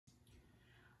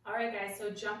All right, guys, so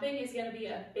jumping is going to be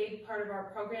a big part of our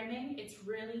programming. It's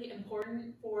really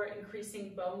important for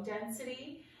increasing bone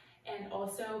density and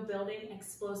also building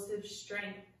explosive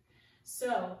strength.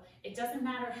 So it doesn't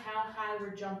matter how high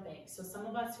we're jumping. So some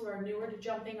of us who are newer to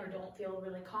jumping or don't feel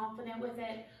really confident with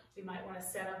it, we might want to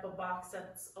set up a box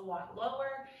that's a lot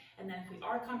lower. And then if we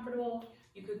are comfortable,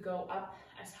 you could go up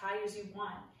as high as you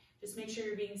want. Just make sure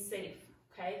you're being safe,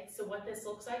 okay? So what this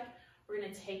looks like, we're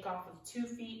going to take off of 2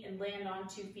 feet and land on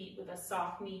 2 feet with a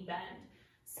soft knee bend.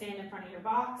 Stand in front of your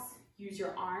box, use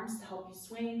your arms to help you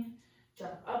swing,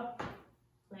 jump up,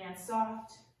 land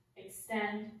soft,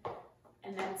 extend,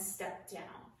 and then step down.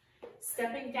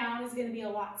 Stepping down is going to be a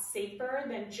lot safer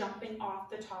than jumping off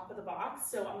the top of the box,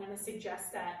 so I'm going to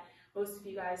suggest that most of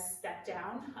you guys step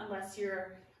down unless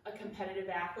you're a competitive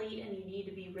athlete and you need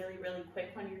to be really, really quick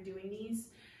when you're doing these.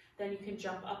 Then you can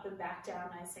jump up and back down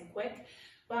nice and quick,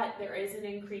 but there is an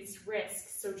increased risk,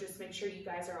 so just make sure you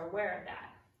guys are aware of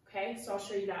that. Okay, so I'll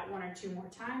show you that 1 or 2 more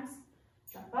times.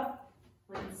 Jump up,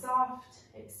 land soft,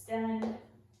 extend.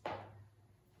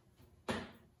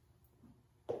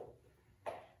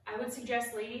 I would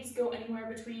suggest, ladies, go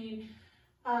anywhere between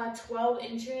 12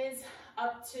 inches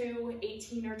up to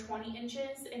 18 or 20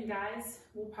 inches, and guys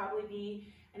will probably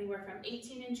be anywhere from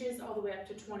 18 inches all the way up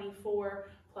to 24+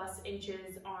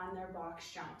 inches on their box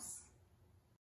jumps.